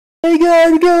I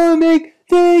gotta go make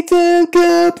things so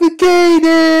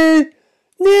complicated.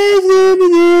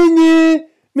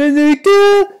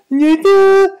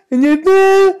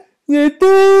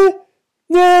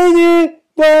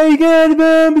 Why you gotta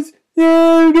bumps?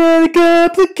 Now gotta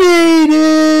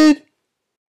complicated.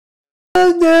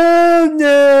 Oh no,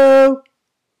 no.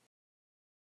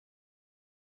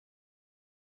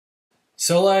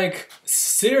 So, like,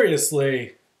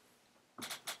 seriously,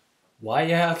 why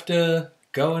you have to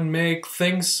go and make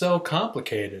things so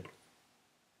complicated?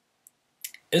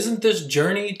 Isn't this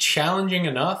journey challenging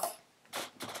enough?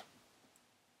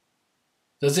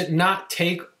 Does it not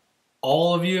take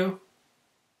all of you,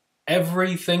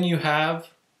 everything you have,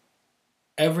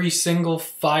 every single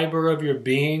fiber of your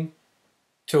being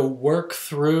to work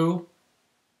through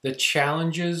the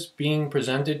challenges being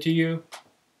presented to you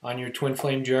on your twin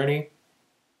flame journey?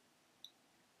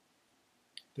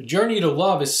 The journey to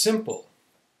love is simple.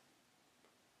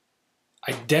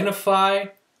 Identify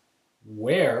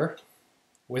where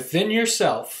within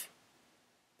yourself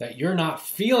that you're not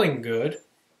feeling good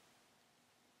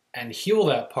and heal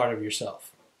that part of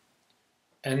yourself.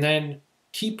 And then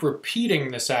keep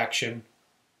repeating this action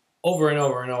over and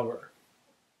over and over.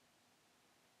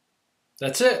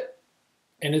 That's it,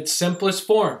 in its simplest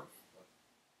form.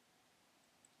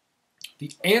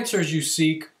 The answers you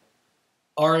seek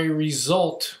are a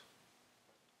result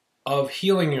of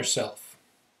healing yourself.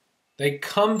 They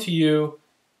come to you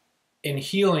in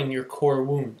healing your core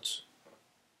wounds.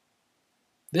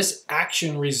 This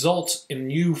action results in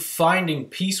you finding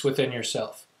peace within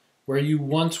yourself, where you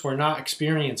once were not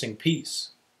experiencing peace.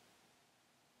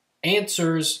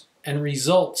 Answers and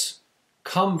results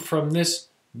come from this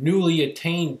newly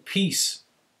attained peace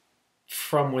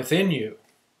from within you.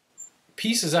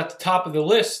 Peace is at the top of the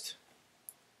list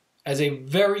as a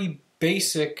very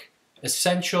basic,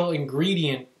 essential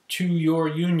ingredient to your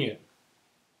union.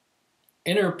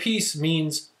 Inner peace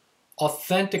means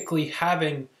authentically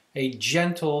having a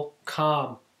gentle,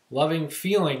 calm, loving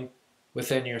feeling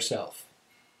within yourself.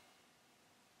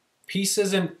 Peace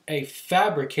isn't a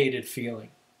fabricated feeling,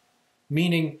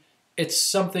 meaning it's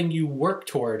something you work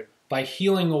toward by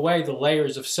healing away the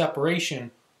layers of separation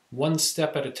one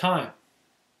step at a time.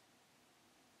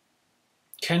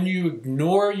 Can you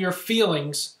ignore your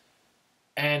feelings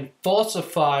and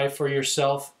falsify for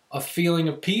yourself a feeling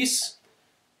of peace?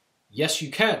 Yes,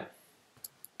 you can.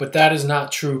 But that is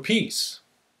not true peace.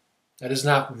 That is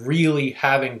not really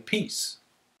having peace.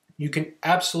 You can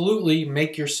absolutely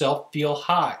make yourself feel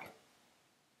high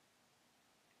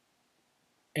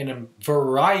in a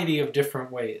variety of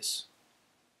different ways.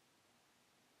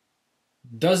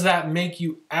 Does that make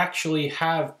you actually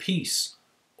have peace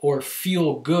or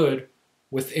feel good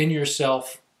within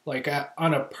yourself, like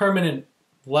on a permanent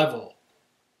level?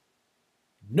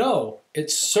 No,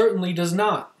 it certainly does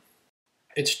not.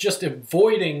 It's just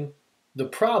avoiding the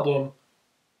problem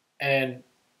and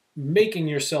making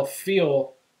yourself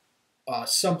feel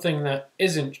something that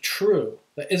isn't true,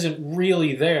 that isn't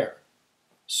really there.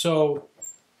 So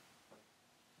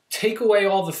take away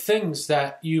all the things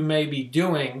that you may be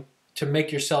doing to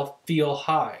make yourself feel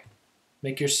high,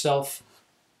 make yourself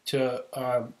to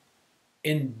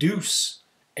induce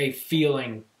a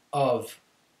feeling of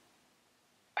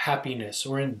happiness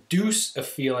or induce a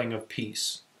feeling of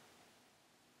peace,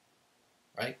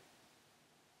 right?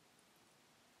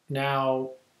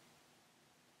 Now,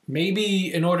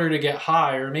 maybe in order to get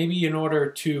high, or maybe in order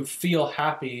to feel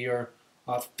happy or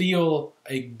feel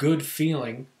a good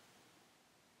feeling,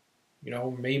 you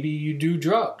know, maybe you do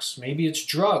drugs. Maybe it's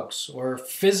drugs or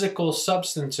physical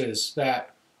substances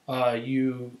that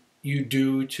you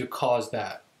do to cause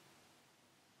that.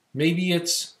 Maybe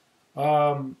it's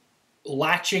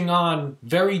latching on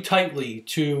very tightly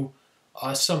to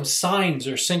some signs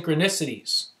or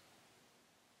synchronicities,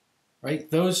 right?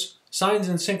 Those signs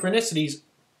and synchronicities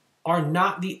are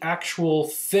not the actual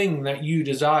thing that you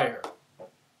desire.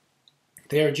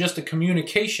 They are just a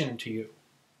communication to you.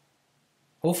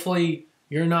 Hopefully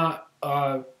you're not,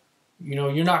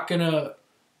 you're not gonna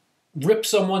rip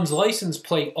someone's license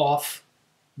plate off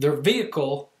their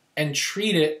vehicle and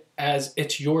treat it as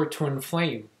it's your twin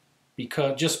flame,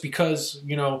 just because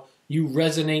you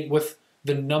resonate with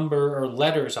the number or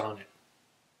letters on it.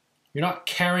 You're not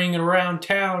carrying it around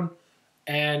town,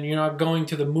 and you're not going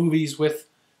to the movies with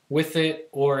it,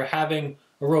 or having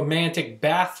a romantic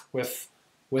bath with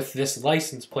this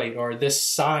license plate or this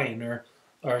sign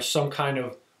or some kind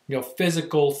of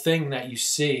physical thing that you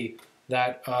see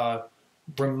that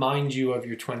reminds you of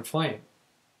your twin flame.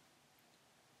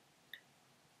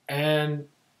 And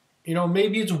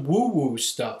maybe it's woo-woo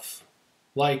stuff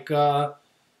like, oh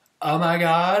my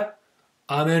God,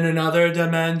 I'm in another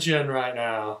dimension right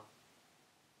now.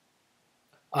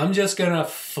 I'm just gonna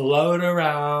float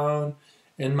around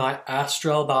in my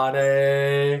astral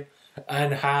body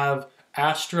and have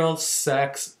astral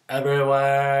sex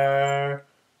everywhere.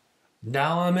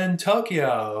 Now I'm in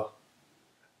Tokyo.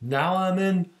 Now I'm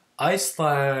in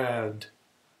Iceland.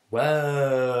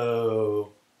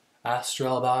 Whoa.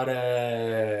 Astral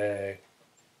body.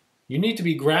 You need to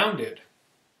be grounded.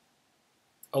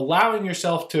 Allowing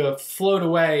yourself to float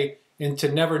away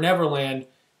into Never Never Land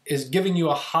is giving you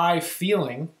a high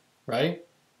feeling, right?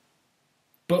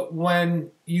 But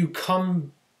when you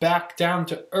come back down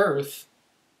to earth,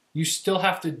 you still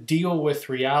have to deal with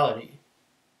reality.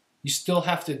 You still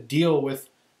have to deal with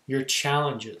your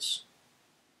challenges.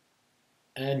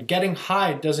 And getting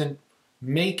high doesn't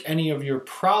make any of your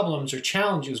problems or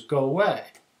challenges go away.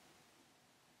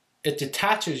 It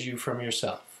detaches you from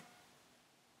yourself.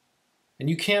 And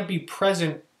you can't be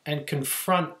present and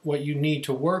confront what you need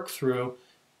to work through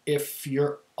if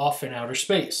you're off in outer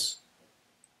space.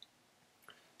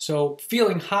 So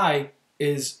feeling high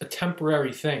is a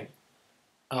temporary thing.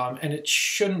 And it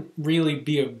shouldn't really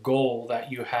be a goal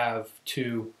that you have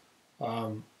to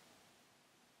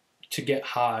get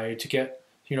high, to get,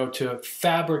 to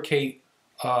fabricate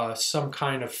some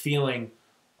kind of feeling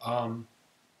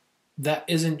that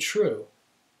isn't true.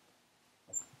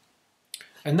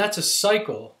 And that's a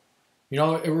cycle. It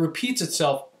repeats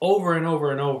itself over and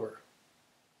over and over.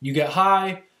 You get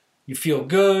high, you feel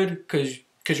good because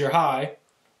you're high,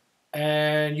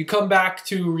 and you come back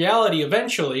to reality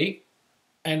eventually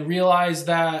and realize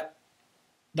that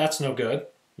that's no good.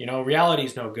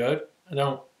 Reality's no good. I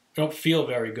don't feel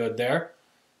very good there.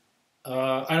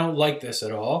 I don't like this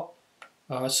at all.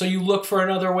 So you look for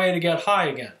another way to get high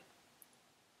again.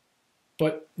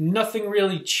 But nothing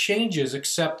really changes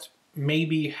except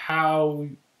maybe how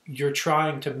you're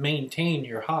trying to maintain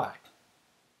your high.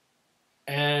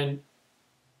 And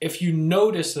if you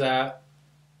notice that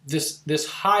this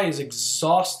high is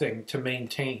exhausting to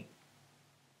maintain,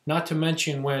 not to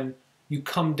mention when you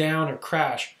come down or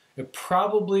crash, it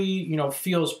probably,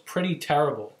 feels pretty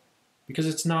terrible because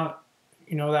it's not,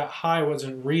 that high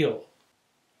wasn't real.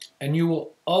 And you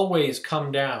will always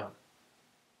come down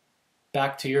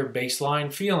back to your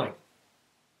baseline feeling,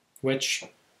 which,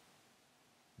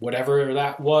 whatever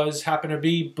that was, happened to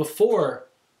be before,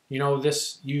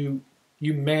 you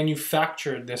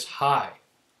manufactured this high.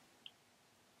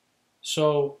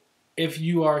 So if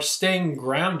you are staying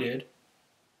grounded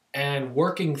and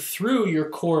working through your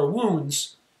core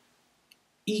wounds,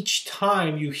 each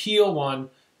time you heal one,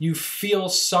 you feel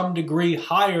some degree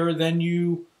higher than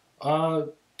you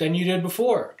did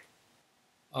before.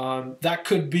 That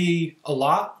could be a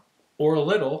lot or a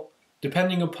little,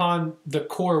 depending upon the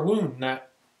core wound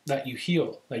that you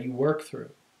heal, that you work through.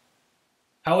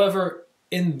 However,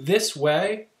 in this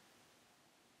way,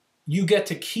 you get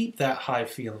to keep that high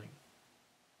feeling.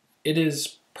 It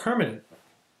is permanent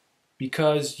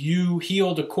because you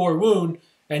healed a core wound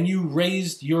and you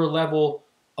raised your level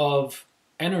of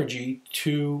energy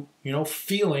to,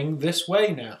 feeling this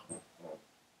way now.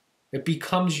 It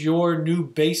becomes your new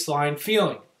baseline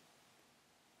feeling.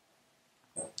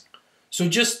 So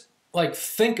just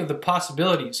think of the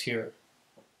possibilities here.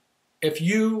 If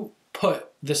you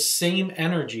put the same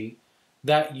energy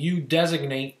that you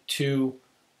designate to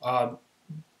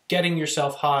getting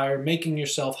yourself high or making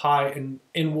yourself high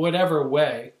in whatever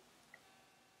way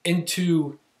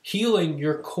into healing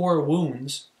your core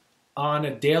wounds on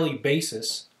a daily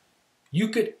basis, you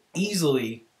could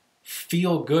easily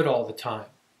feel good all the time.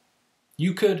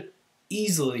 You could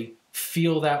easily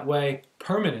feel that way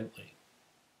permanently.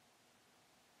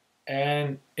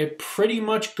 And it pretty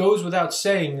much goes without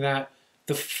saying that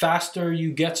the faster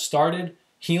you get started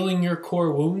healing your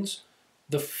core wounds,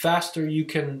 the faster you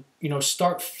can,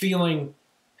 start feeling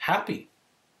happy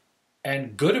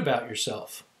and good about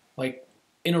yourself,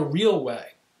 in a real way,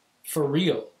 for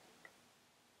real.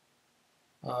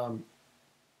 And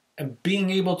being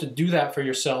able to do that for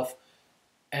yourself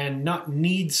and not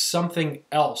need something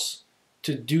else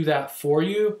to do that for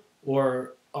you,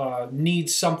 or need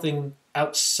something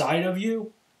outside of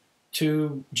you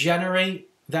to generate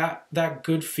that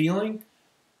good feeling,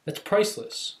 that's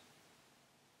priceless.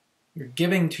 You're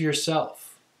giving to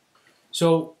yourself.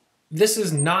 So this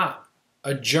is not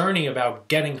a journey about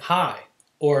getting high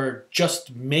or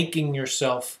just making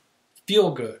yourself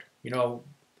feel good,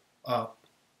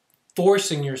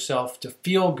 forcing yourself to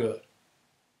feel good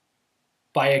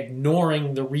by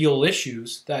ignoring the real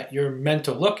issues that you're meant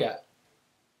to look at.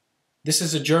 This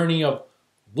is a journey of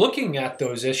looking at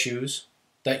those issues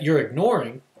that you're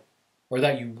ignoring or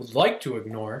that you would like to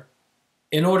ignore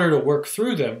in order to work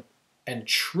through them and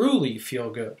truly feel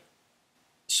good.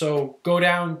 So go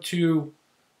down to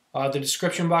the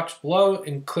description box below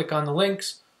and click on the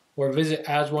links, or visit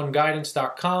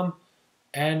asoneguidance.com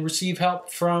and receive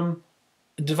help from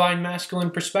a divine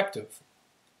masculine perspective.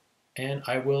 And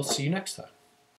I will see you next time.